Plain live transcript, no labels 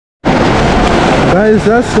Guys,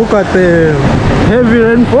 let's look at the heavy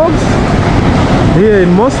rainfalls here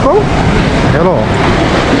in Moscow. Hello.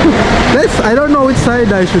 I don't know which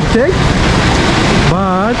side I should take,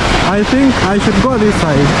 but I think I should go this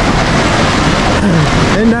side.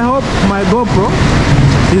 And I hope my GoPro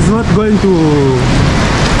is not going to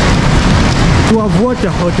have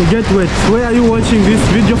water or to get wet. Where are you watching this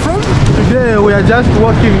video from? Today we are just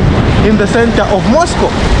walking in the center of Moscow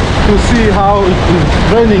to see how it is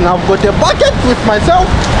raining. I've got a bucket with myself.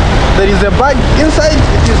 There is a bag inside.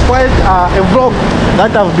 It is quite a vlog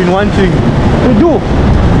that I've been wanting to do.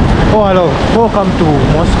 Oh hello, welcome to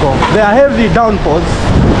Moscow. There are heavy downpours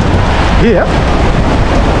here.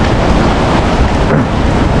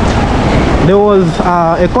 There was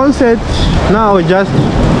a concert now just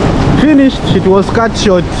finished. It was cut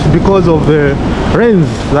short because of the rains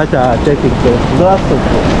that are taking place.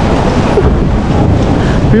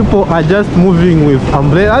 People are just moving with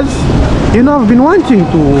umbrellas. You know, I've been wanting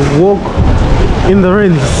to walk in the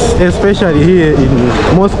rains, especially here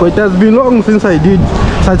in Moscow. It has been long since I did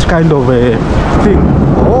such kind of a thing.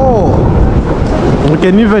 Oh, we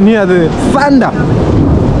can even hear the thunder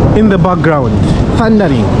in the background,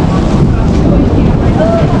 thundering.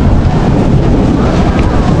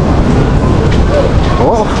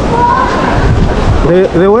 Oh,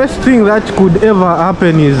 the worst thing that could ever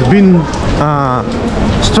happen is being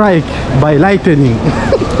struck by lightning.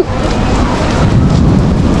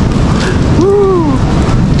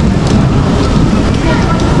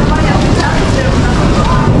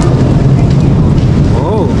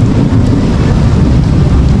 Oh,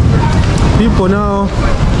 people now,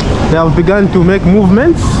 they have begun to make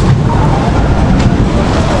movements.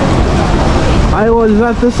 I was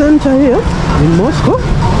at the center here in Moscow.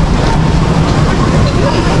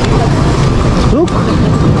 Look,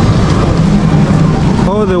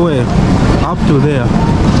 all the way up to there.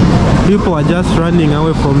 People are just running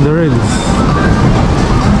away from the rains.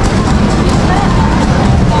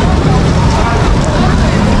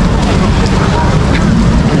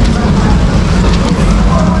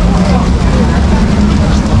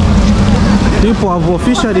 People have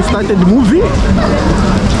officially started moving.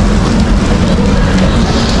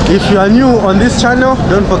 If you are new on this channel,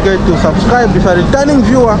 don't forget to subscribe. If you are a returning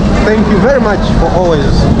viewer, thank you very much for always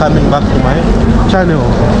coming back to my channel.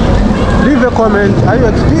 Leave a comment. Are you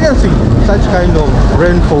experiencing such kind of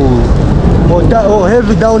rainfall or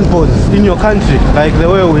heavy downpours in your country like the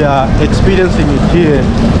way we are experiencing it here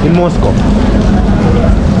in Moscow?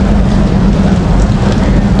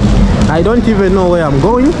 I don't even know where I'm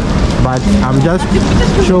going, but I'm just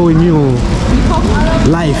showing you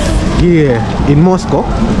life here in Moscow,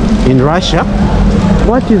 in Russia.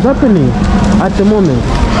 What is happening at the moment?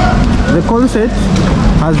 The concert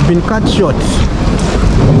has been cut short.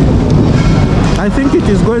 I think it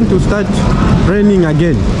is going to start raining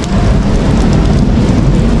again.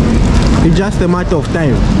 It's just a matter of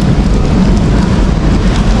time.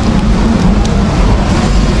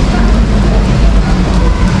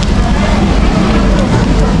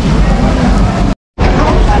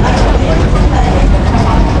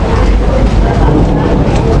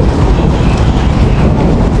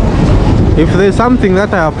 If there's something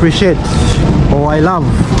that I appreciate or I love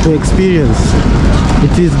to experience,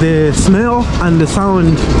 it is the smell and the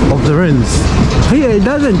sound of the rains. Here it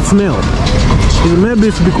doesn't smell. Maybe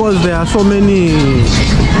it's because there are so many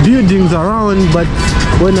buildings around, but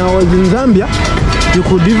when I was in Zambia, you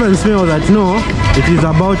could even smell that no, it is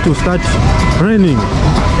about to start raining.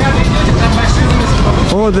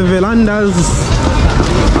 All the verandas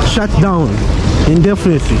shut down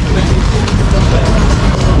indefinitely.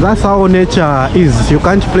 That's how nature is. You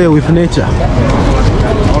can't play with nature.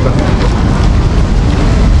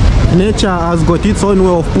 Nature has got its own way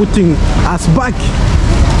of putting us back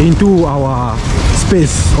into our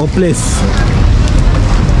space or place.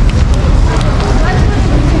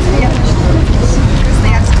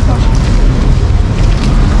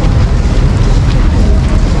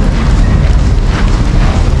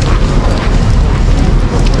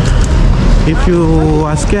 If you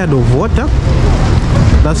are scared of water,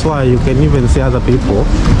 that's why you can even see other people.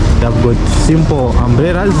 They have got simple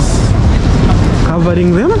umbrellas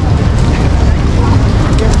covering them.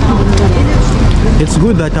 It's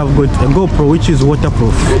good that I've got a GoPro which is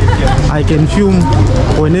waterproof. I can film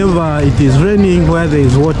whenever it is raining, where there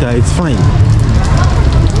is water, it's fine.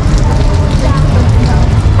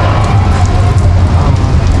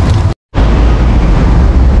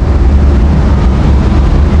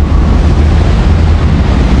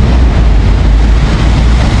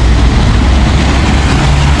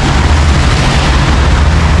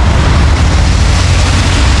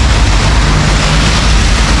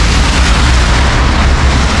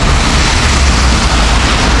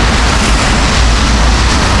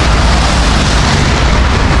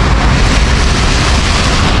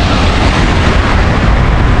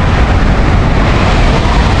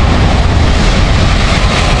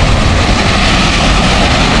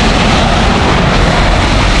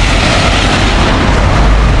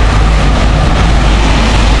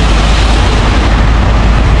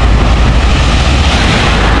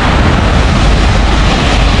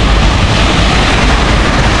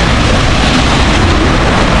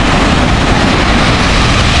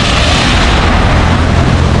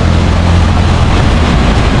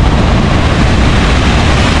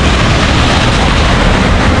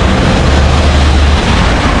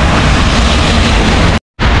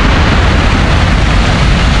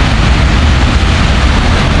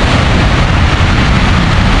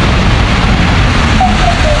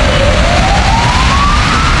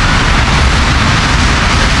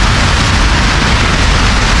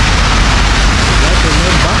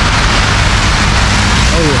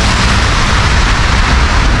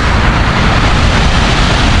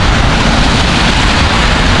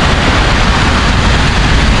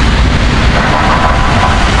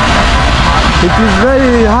 It is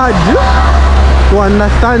very hard to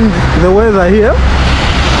understand the weather here.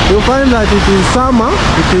 You'll find that it is summer,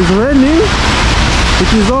 it is raining,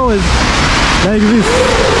 it is always like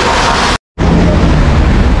this.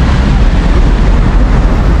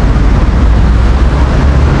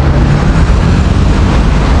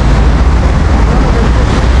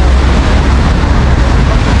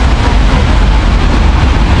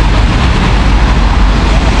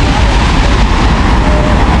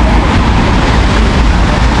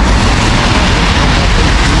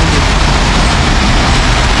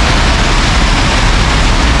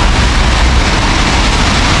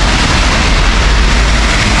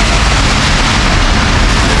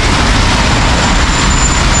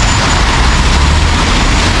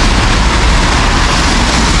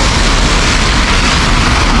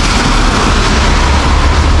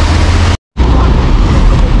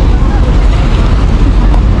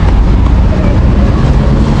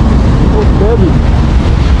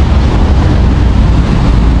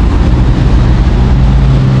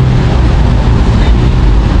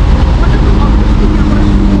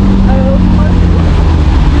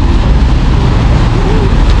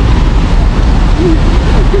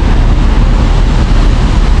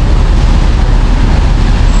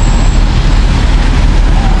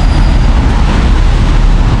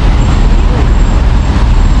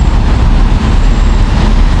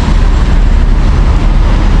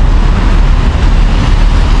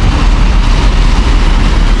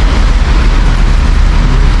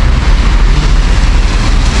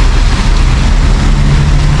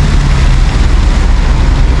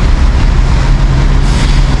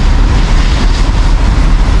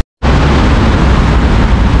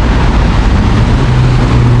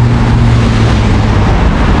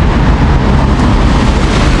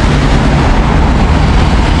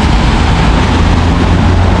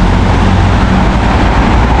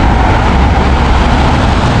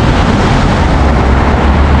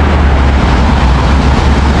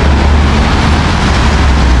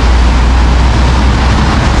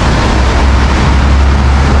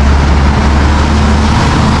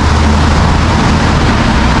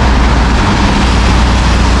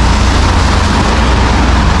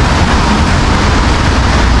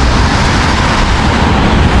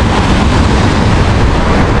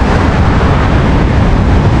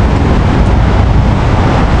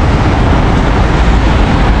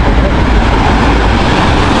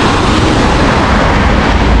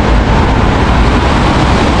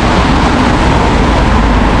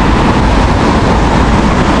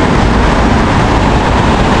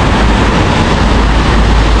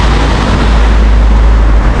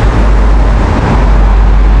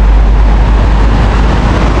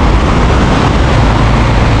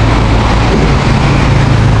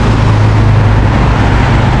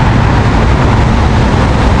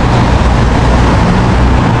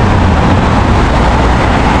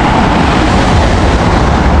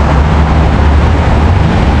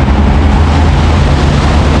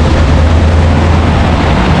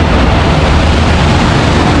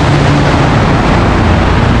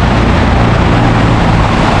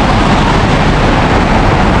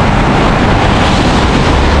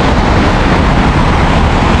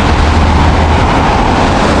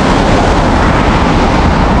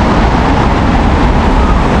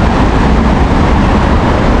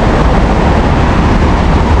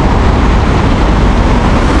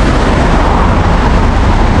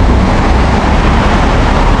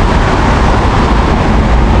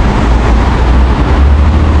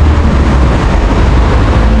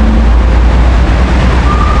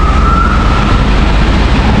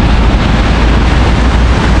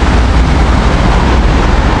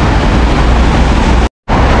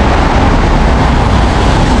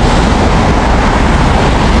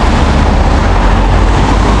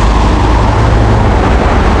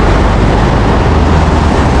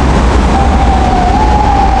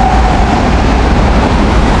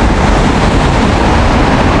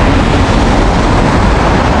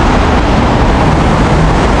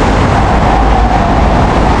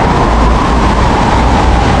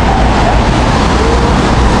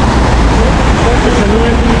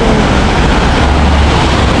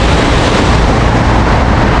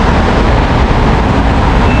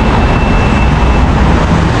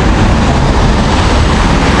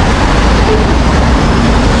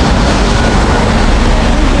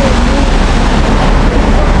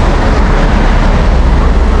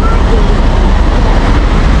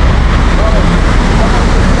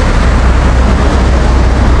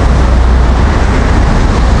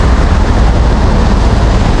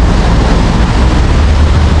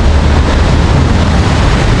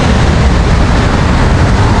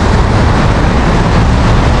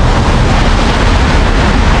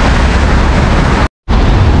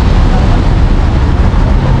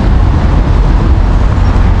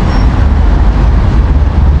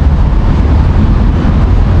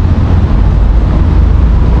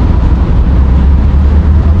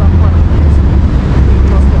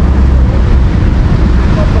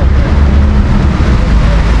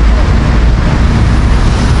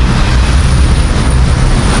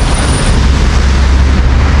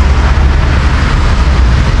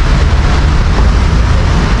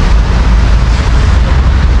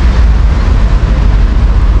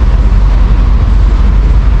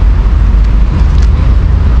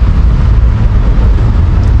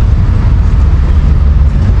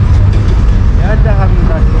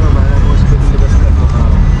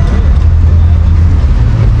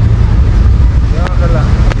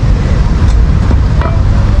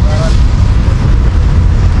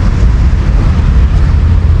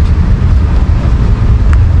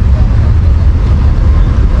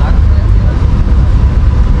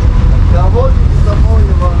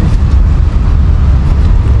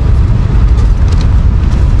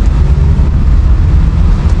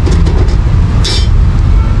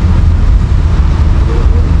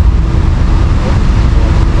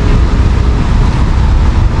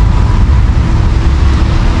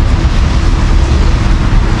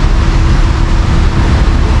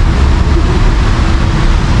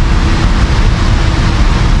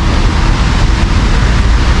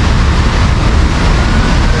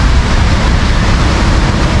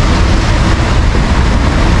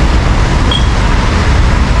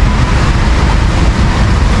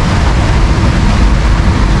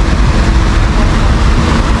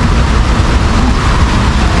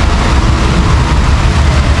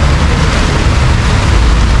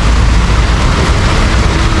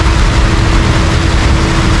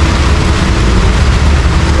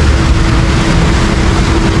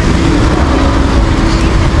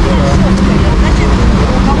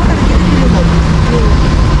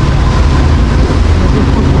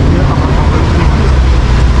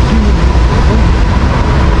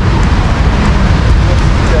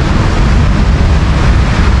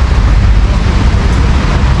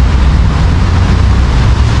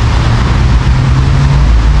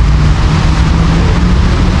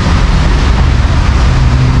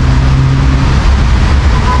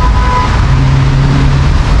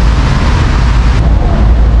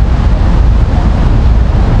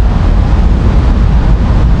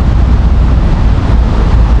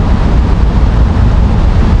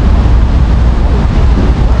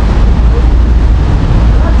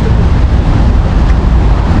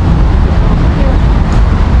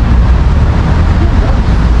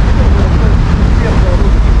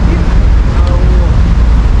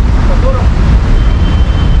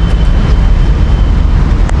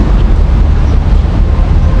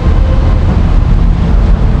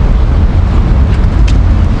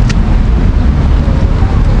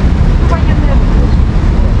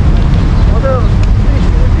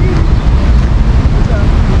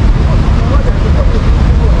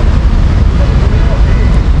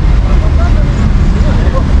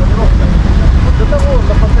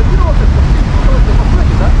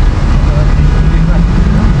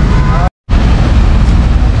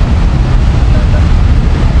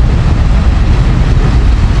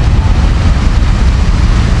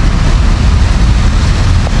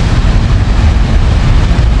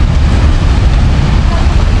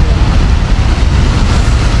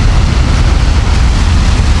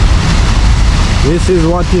 is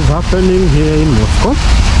what is happening here in Moscow.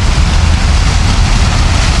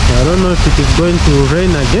 I don't know if it is going to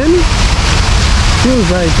rain again.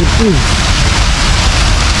 Feels like it is.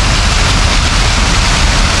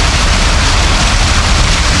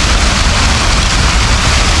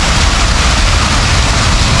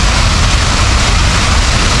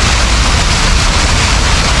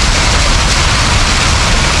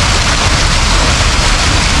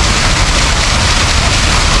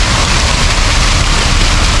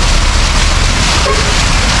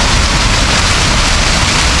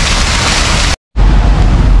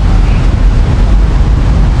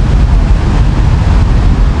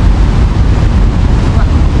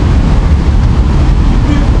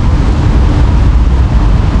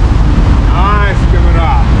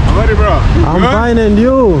 I'm good? Fine, and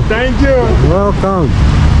you? Thank you. Welcome.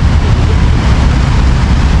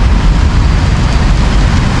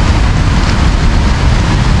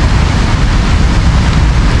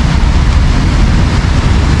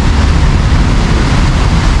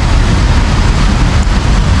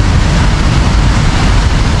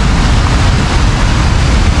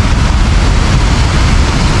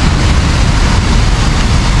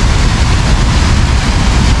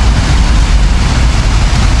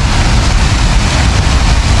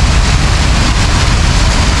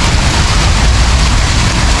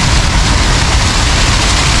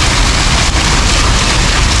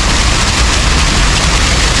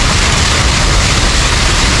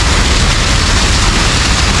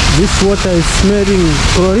 This water is smelling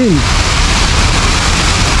chlorine.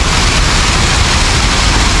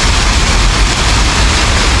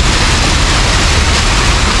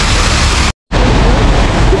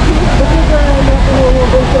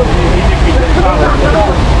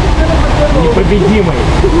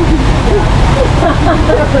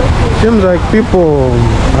 Seems like people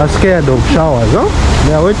are scared of showers, huh?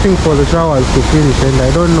 They are waiting for the showers to finish, and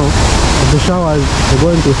I don't know if the showers are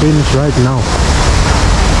going to finish right now.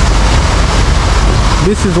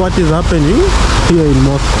 This is what is happening here in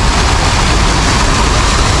Moscow.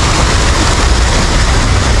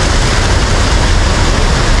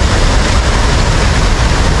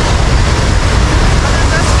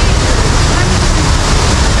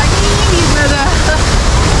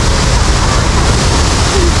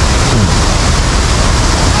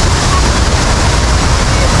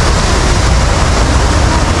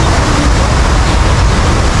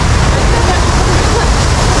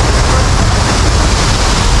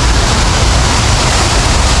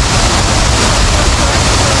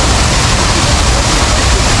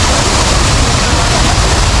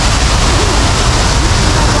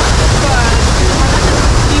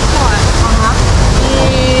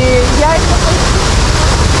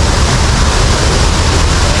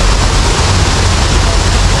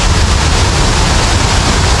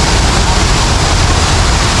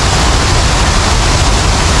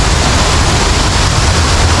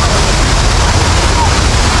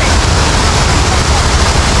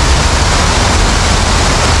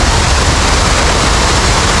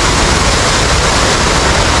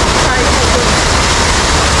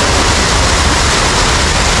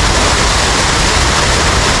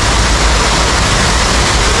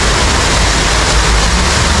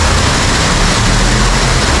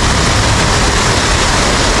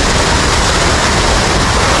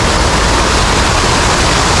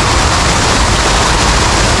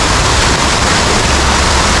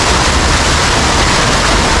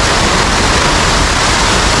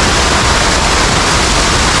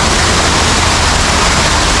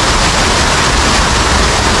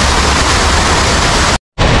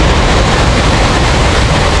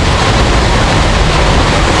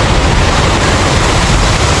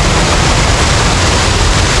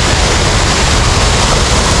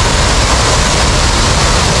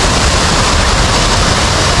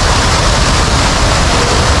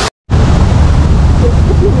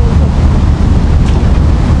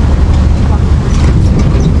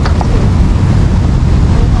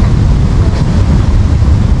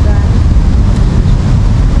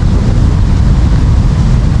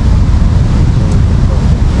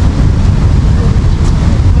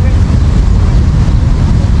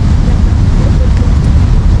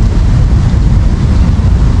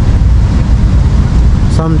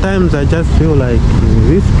 Sometimes I just feel like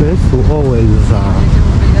this place will always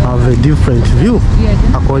have a different view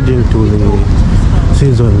according to the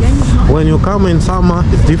seasons. When you come in summer,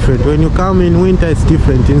 it's different. When you come in winter, it's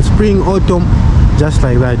different. In spring, autumn, just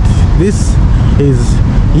like that. This is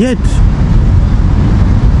yet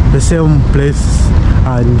the same place,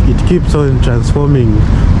 and it keeps on transforming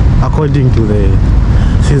according to the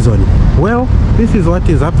season. Well, this is what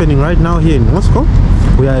is happening right now here in Moscow.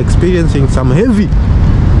 We are experiencing some heavy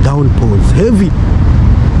downpours, heavy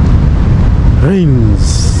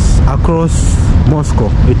rains across Moscow.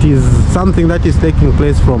 It is something that is taking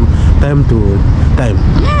place from time to time.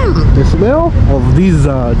 The smell of these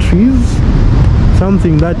trees,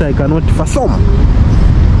 something that I cannot fathom.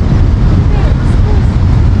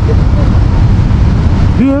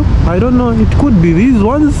 Here, I don't know, it could be these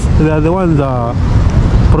ones. They are the ones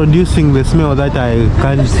producing the smell that I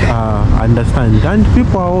can't understand, and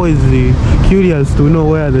people are always curious to know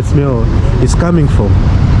where the smell is coming from.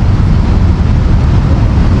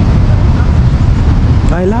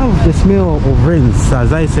 I love the smell of rains,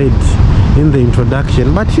 as I said in the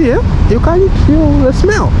introduction, but here you can't feel the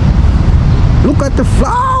smell. Look at the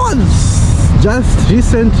flowers just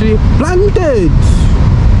recently planted.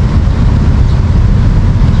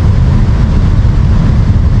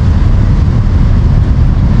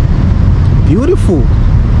 Beautiful.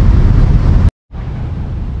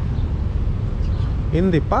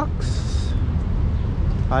 In the parks,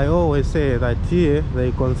 I always say that here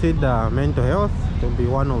they consider mental health to be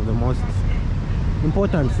one of the most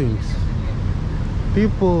important things.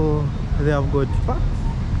 People, they have got parks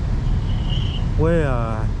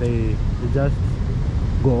where they just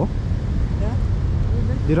go,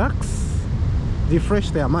 relax,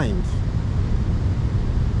 refresh their mind.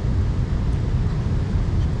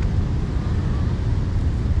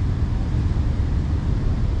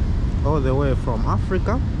 All the way from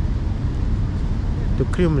Africa to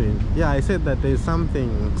Kremlin. Yeah, I said that there is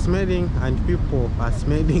something smelling, and people are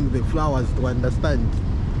smelling the flowers to understand.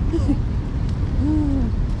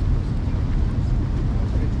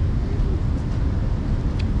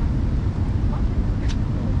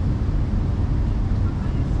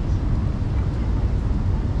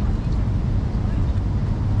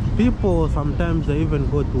 People sometimes they even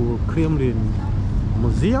go to Kremlin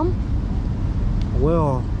Museum.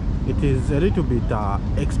 Well, it is a little bit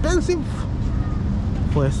expensive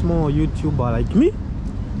for a small YouTuber like me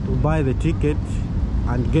to buy the ticket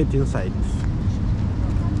and get inside.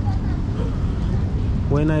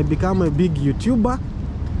 When I become a big YouTuber,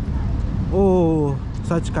 oh,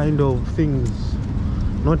 such kind of things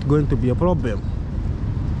not going to be a problem.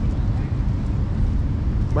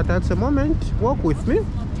 But at the moment, walk with me,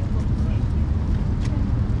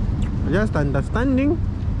 just understanding,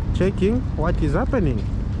 checking what is happening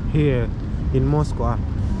here in Moscow.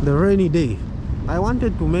 The rainy day. I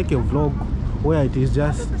wanted to make a vlog where it is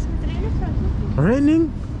just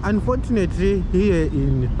raining. Unfortunately, here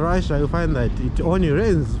in Russia you find that it only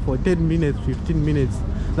rains for 10 minutes, 15 minutes,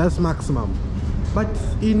 that's maximum. But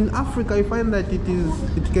in Africa you find that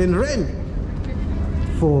it can rain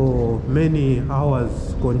for many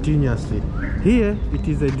hours continuously. Here it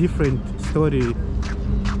is a different story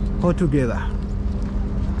altogether.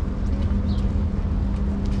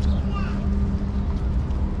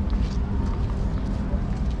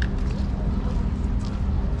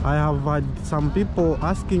 I have had some people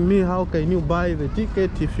asking me, how can you buy the ticket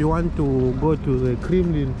if you want to go to the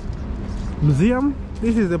Kremlin Museum?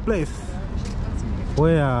 This is the place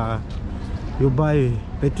where you buy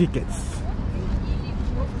the tickets.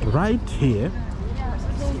 Right here,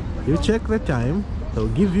 you check the time, they'll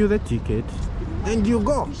give you the ticket, and you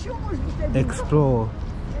go explore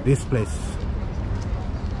this place.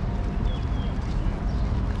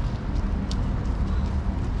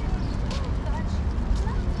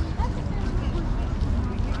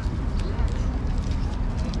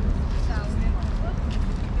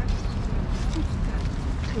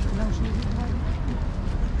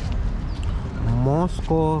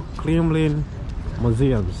 Moscow Kremlin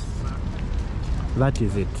Museums. That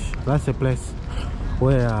is it. That's a place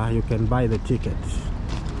where you can buy the ticket.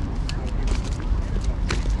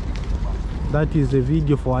 That is a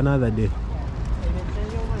video for another day.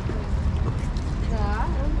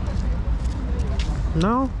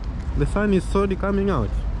 Now the sun is slowly coming out.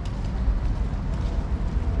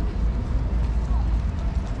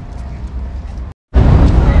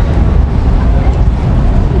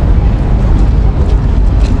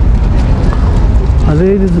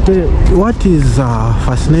 What is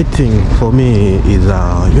fascinating for me is,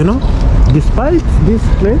 you know, despite this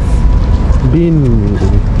place being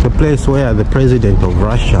the place where the president of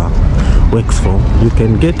Russia works for, you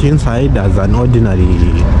can get inside as an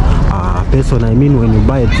ordinary person. I mean, when you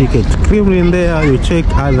buy a ticket, Kremlin there, you check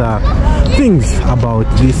other things about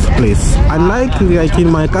this place. Unlike like in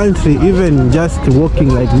my country, even just walking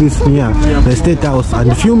like this near the State House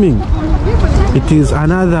and filming, it is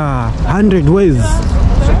another 100 ways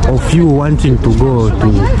of you wanting to go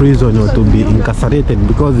to prison or to be incarcerated,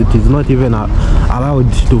 because it is not even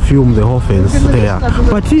allowed to film the offense there.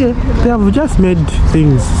 But here they have just made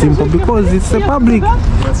things simple because it's a public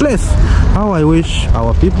place. How I wish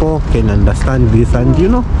our people can understand this and, you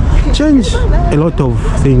know, change a lot of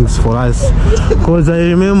things for us. Because I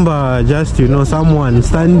remember just, you know, someone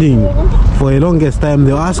standing for a longest time,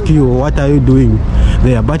 they'll ask you, what are you doing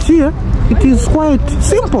there? But here it is quite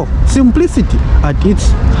simple, simplicity at its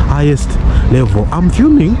highest level. I'm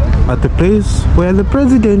filming at the place where the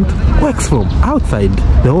president works from. Outside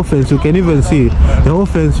the offense, you can even see the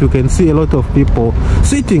offense, you can see a lot of people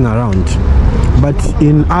sitting around. But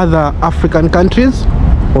in other African countries,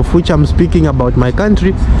 of which I'm speaking about my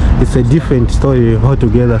country, it's a different story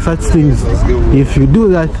altogether. Such things, if you do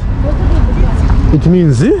that, it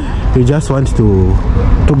means you just want to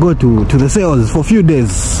go to the cells for a few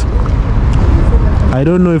days. I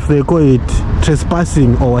don't know if they call it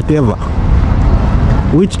trespassing or whatever,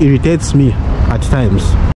 which irritates me at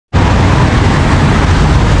times.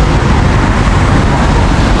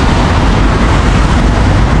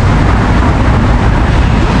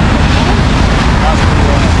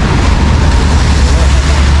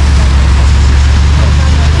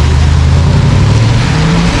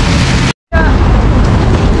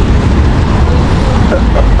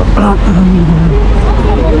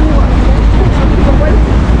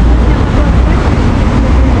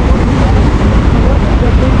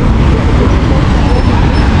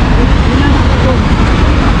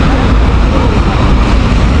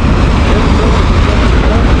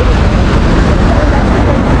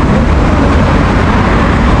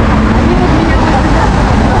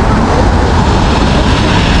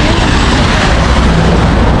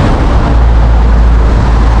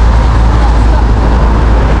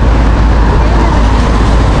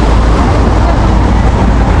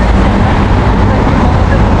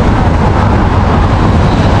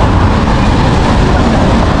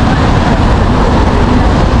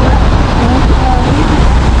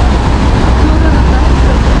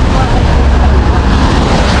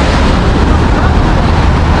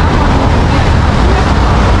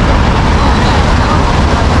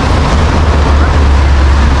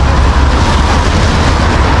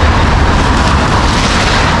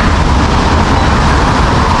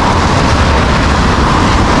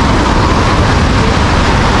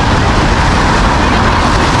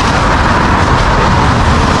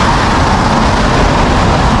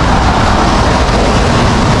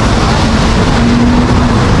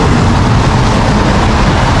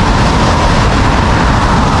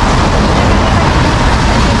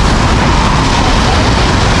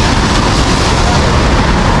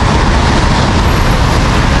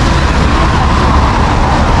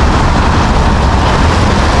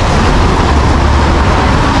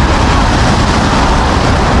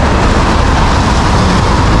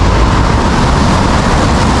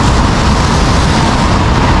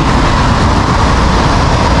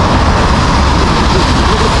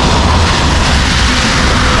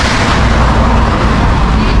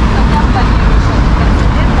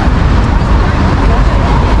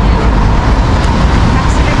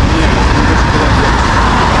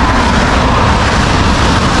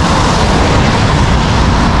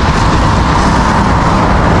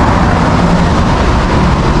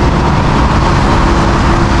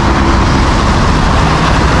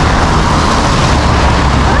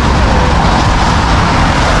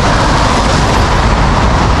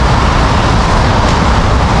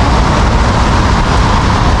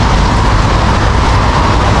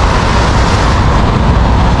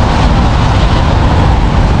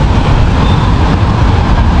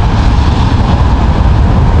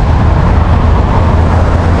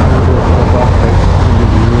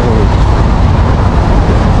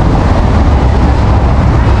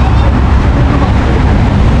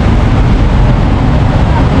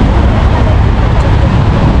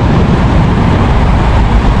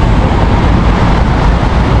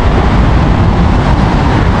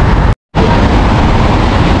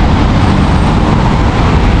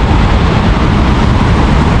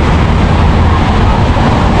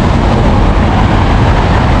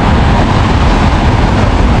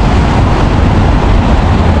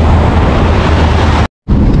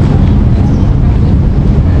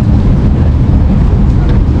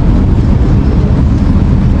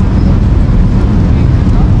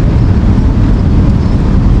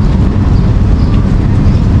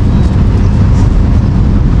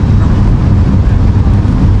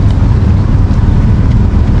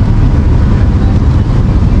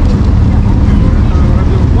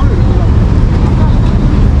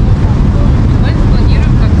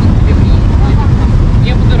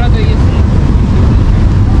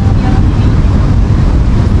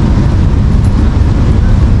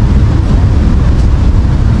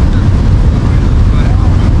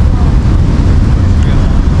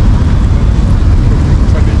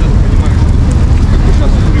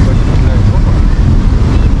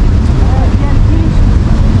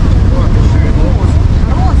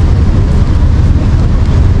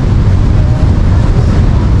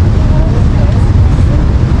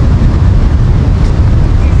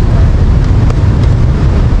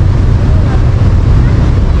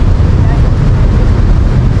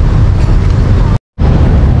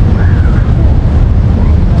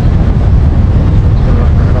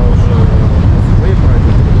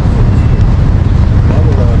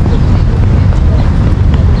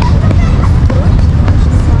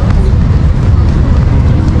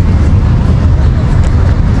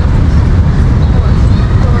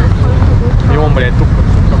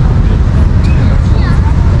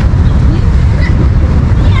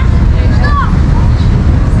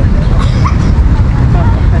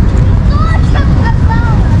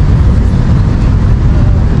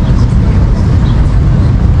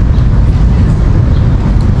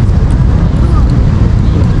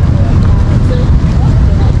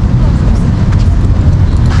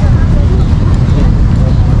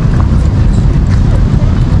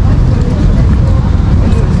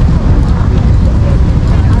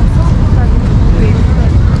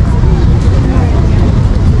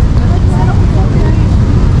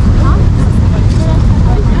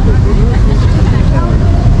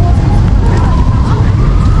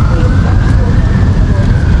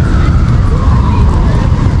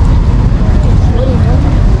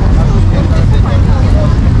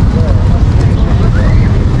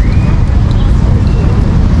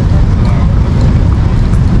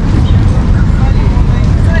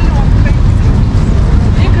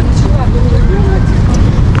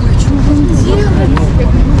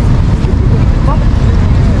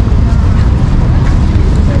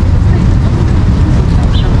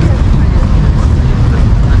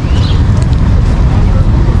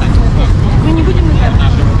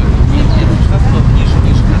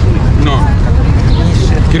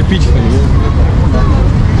 кирпич, понимаешь?